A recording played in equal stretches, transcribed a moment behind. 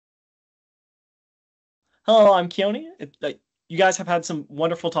Hello, I'm Keoni. You guys have had some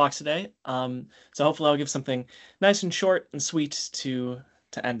wonderful talks today. So hopefully I'll give something nice and short and sweet to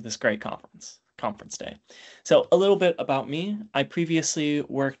end this great conference day. So a little bit about me. I previously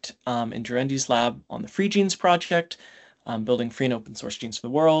worked in Durendi's lab on the Free Genes project, building free and open source genes for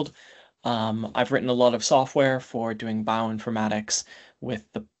the world. I've written a lot of software for doing bioinformatics with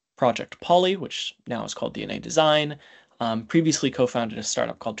the project Poly, which now is called DNA Design. Previously co-founded a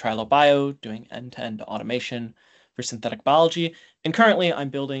startup called Trilo Bio, doing end-to-end automation for synthetic biology. And currently I'm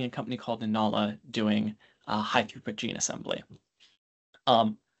building a company called Inala, doing high-throughput gene assembly.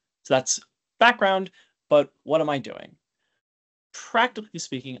 So that's background, but what am I doing? Practically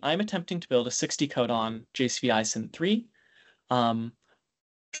speaking, I'm attempting to build a 60 codon JCVI-Syn3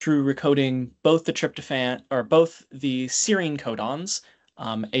 through recoding both the tryptophan or both the serine codons,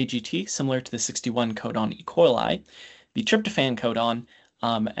 AGT, similar to the 61 codon E. coli, the tryptophan codon,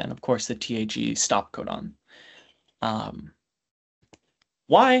 and of course the TAG stop codon.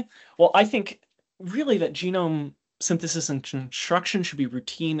 Why? Well, I think really that genome synthesis and construction should be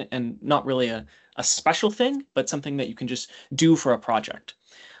routine and not really a special thing, but something that you can just do for a project.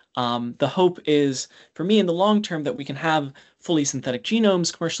 The hope is, for me in the long term, that we can have fully synthetic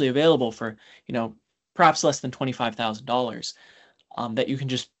genomes commercially available for, perhaps less than $25,000 that you can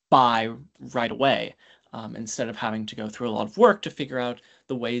just buy right away instead of having to go through a lot of work to figure out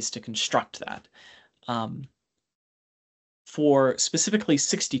the ways to construct that. For specifically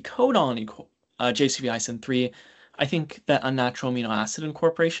 60 codon JCVI-Syn3, I think that unnatural amino acid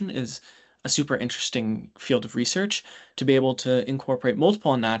incorporation is a super interesting field of research. To be able to incorporate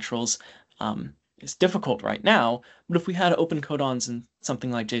multiple unnaturals is difficult right now, but if we had open codons in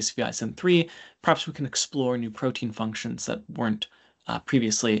something like JCVI-Syn3, perhaps we can explore new protein functions that weren't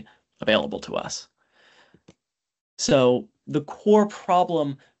previously available to us. So the core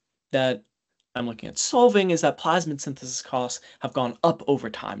problem that I'm looking at solving is that plasmid synthesis costs have gone up over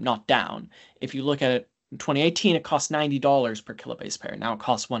time, not down. If you look at it, in 2018, it cost $90 per kilobase pair. Now it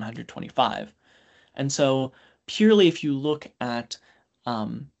costs $125. And so purely if you look at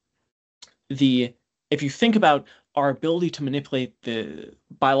if you think about our ability to manipulate the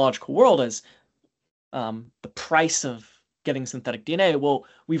biological world as the price of getting synthetic DNA, well,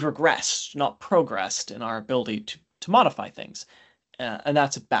 we've regressed, not progressed in our ability to modify things. And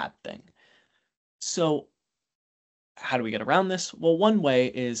that's a bad thing. So how do we get around this? Well, one way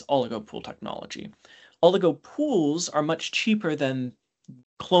is oligo pool technology. Oligo pools are much cheaper than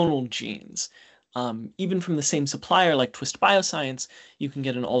clonal genes. Even from the same supplier like Twist Bioscience, you can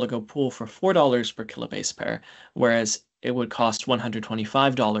get an oligo pool for $4 per kilobase pair, whereas it would cost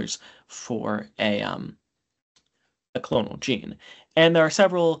 $125 for a clonal gene. And there are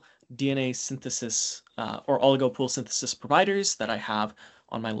several DNA synthesis or oligo pool synthesis providers that I have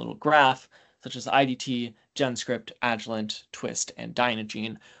on my little graph, such as IDT, GenScript, Agilent, Twist, and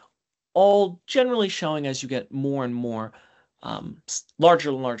Dynagene, all generally showing as you get more and more larger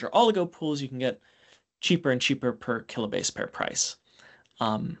and larger oligo pools, you can get cheaper and cheaper per kilobase pair price.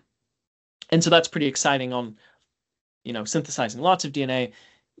 And so that's pretty exciting on, synthesizing lots of DNA.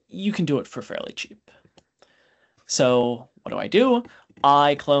 You can do it for fairly cheap. So what do?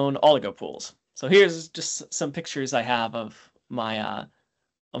 I clone oligo pools. So here's just some pictures I have of my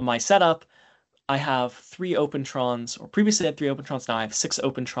setup. I have 3 opentrons, or previously had 3 opentrons, now I have 6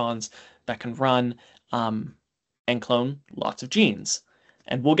 opentrons that can run and clone lots of genes.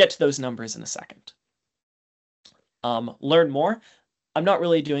 And we'll get to those numbers in a second. Learn more. I'm not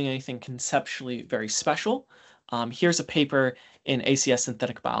really doing anything conceptually very special. Here's a paper in ACS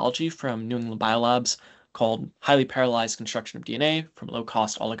Synthetic Biology from New England Biolabs called Highly Parallelized Construction of DNA from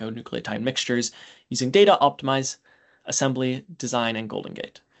Low-Cost Oligonucleotide Mixtures Using Data, Optimize, Assembly, Design, and Golden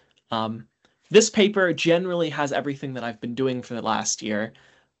Gate. This paper generally has everything that I've been doing for the last year,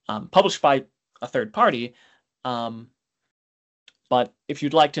 published by a third party, but if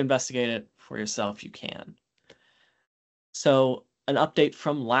you'd like to investigate it for yourself, you can. So an update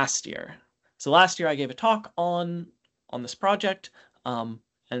from last year. So last year I gave a talk on this project,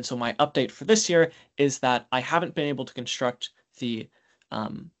 and so my update for this year is that I haven't been able to construct the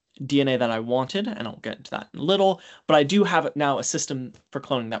DNA that I wanted, and I'll get into that in a little, but I do have now a system for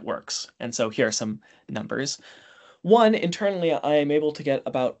cloning that works. And so here are some numbers. One, internally, I am able to get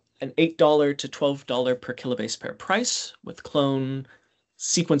about an $8 to $12 per kilobase pair price with clone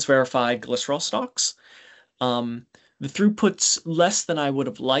sequence verified glycerol stocks. The throughput's less than I would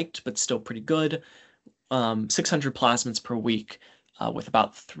have liked, but still pretty good. 600 plasmids per week with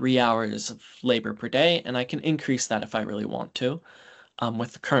about 3 hours of labor per day, and I can increase that if I really want to.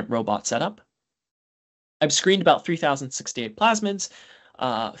 With the current robot setup. I've screened about 3,068 plasmids.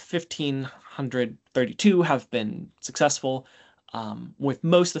 1,532 have been successful, with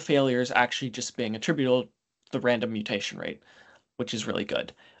most of the failures actually just being attributable to the random mutation rate, which is really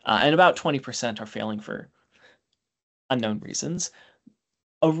good. And about 20% are failing for unknown reasons,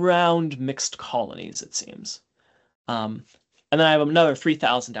 around mixed colonies, it seems. And then I have another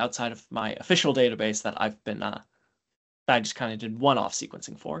 3,000 outside of my official database that that I just kind of did one-off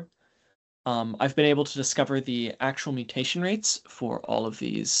sequencing for. I've been able to discover the actual mutation rates for all of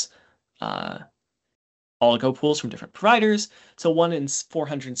these oligo pools from different providers. So one in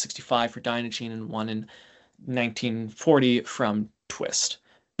 465 for Dynagene and one in 1940 from Twist.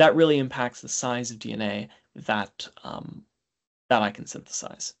 That really impacts the size of DNA that I can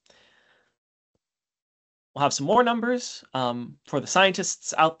synthesize. We'll have some more numbers for the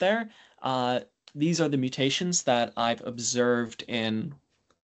scientists out there. These are the mutations that I've observed in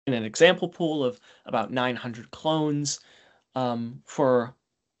an example pool of about 900 clones. For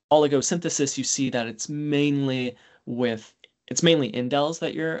oligosynthesis, you see that it's mainly indels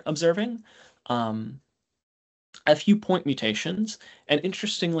that you're observing. A few point mutations, and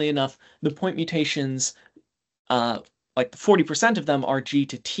interestingly enough, the point mutations, like 40% of them are G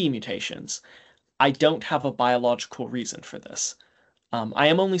to T mutations. I don't have a biological reason for this. I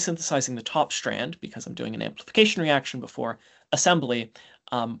am only synthesizing the top strand because I'm doing an amplification reaction before assembly,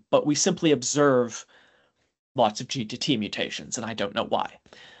 but we simply observe lots of G to T mutations, and I don't know why.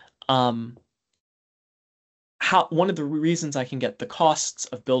 One of the reasons I can get the costs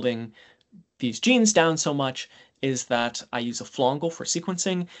of building these genes down so much is that I use a flongle for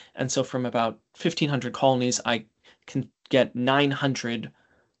sequencing, and so from about 1,500 colonies, I can get 900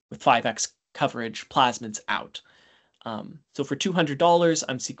 with 5x coverage plasmids out. So for $200,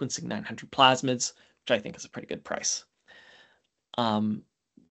 I'm sequencing 900 plasmids, which I think is a pretty good price.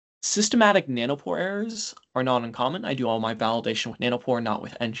 Systematic nanopore errors are not uncommon. I do all my validation with nanopore, not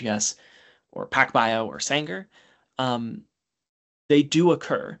with NGS or PacBio or Sanger. They do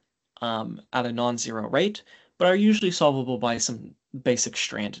occur at a non-zero rate, but are usually solvable by some basic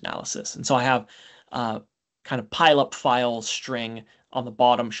strand analysis. And so I have kind of pile-up file string on the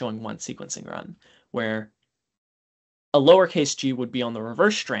bottom showing one sequencing run, where a lowercase g would be on the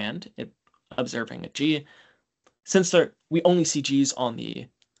reverse strand, observing a G. Since we only see G's on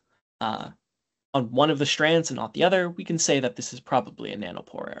one of the strands and not the other, we can say that this is probably a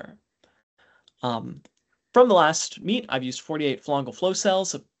nanopore error. From the last meet, I've used 48 flongle flow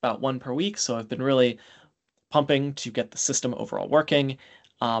cells, about one per week, so I've been really pumping to get the system overall working.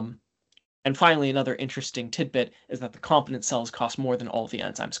 And finally, another interesting tidbit is that the competent cells cost more than all the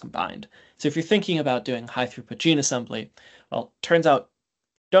enzymes combined. So if you're thinking about doing high-throughput gene assembly, well, turns out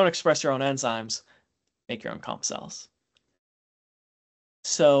don't express your own enzymes, make your own comp cells.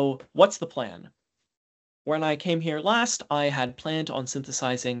 So what's the plan? When I came here last, I had planned on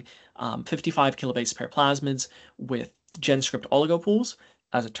synthesizing 55 kilobase pair plasmids with GenScript oligo pools.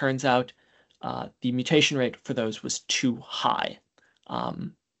 As it turns out, the mutation rate for those was too high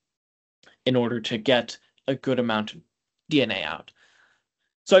in order to get a good amount of DNA out.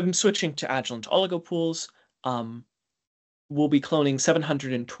 So I've been switching to Agilent oligo pools. We'll be cloning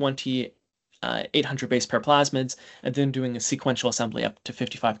 720 800 base pair plasmids, and then doing a sequential assembly up to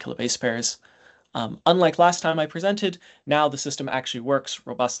 55 kilobase pairs. Unlike last time I presented, now the system actually works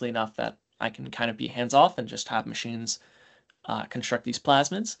robustly enough that I can kind of be hands-off and just have machines construct these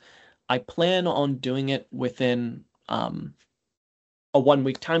plasmids. I plan on doing it within a 1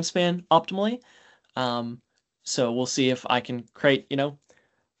 week time span optimally. So we'll see if I can create,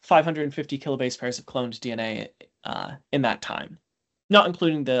 550 kilobase pairs of cloned DNA in that time. Not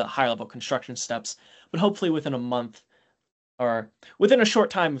including the higher level construction steps, but hopefully within a month or within a short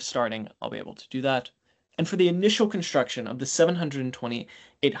time of starting, I'll be able to do that. And for the initial construction of the 720,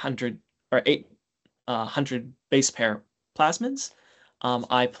 800, or 800 base pair plasmids,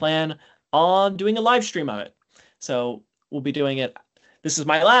 I plan on doing a live stream of it. So we'll be doing it. This is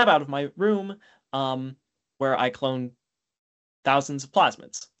my lab out of my room, where I clone thousands of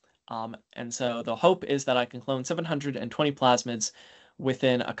plasmids. And so the hope is that I can clone 720 plasmids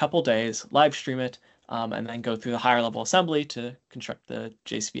within a couple days, live stream it, and then go through the higher level assembly to construct the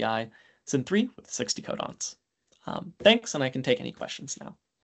JCVI-Syn3 with 60 codons. Thanks, and I can take any questions now.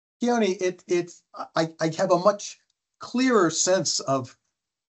 Keoni, I have a much clearer sense of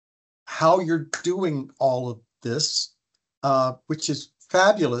how you're doing all of this, which is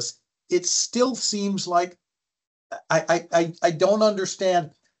fabulous. It still seems like I don't understand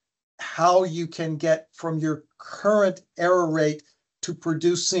how you can get from your current error rate to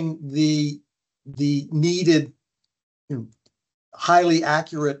producing the needed, highly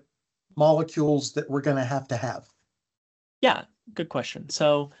accurate molecules that we're going to have. Yeah, good question.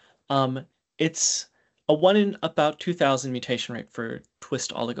 So, it's a 1 in about 2,000 mutation rate for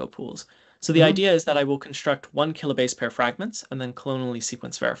twist oligo pools. So the Hmm. idea is that I will construct 1 kilobase pair fragments and then clonally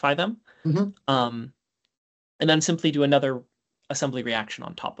sequence verify them, Hmm. um, and then simply do another assembly reaction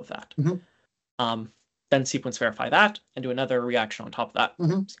on top of that. Hmm. Um, then sequence verify that and do another reaction on top of that,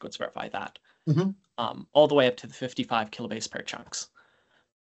 Hmm. sequence verify that, Hmm. all the way up to the 55 kilobase pair chunks.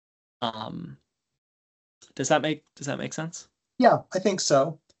 Um, does that make sense? Yeah, I think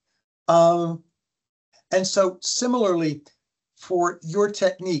so. Um, and so similarly for your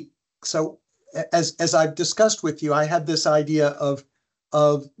technique, so as I've discussed with you, I had this idea of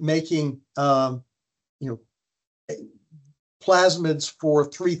making you know plasmids for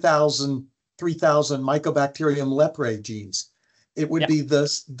 3,000 Mycobacterium leprae genes. It would Yeah. be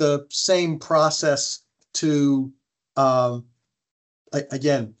the same process to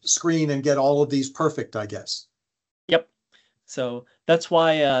again screen and get all of these perfect, I guess. Yep. So that's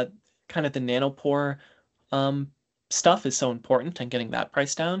why kind of the nanopore um, stuff is so important and getting that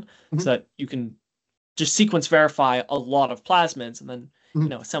price down Mhm. so that you can just sequence verify a lot of plasmids and then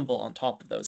Mhm. assemble on top of those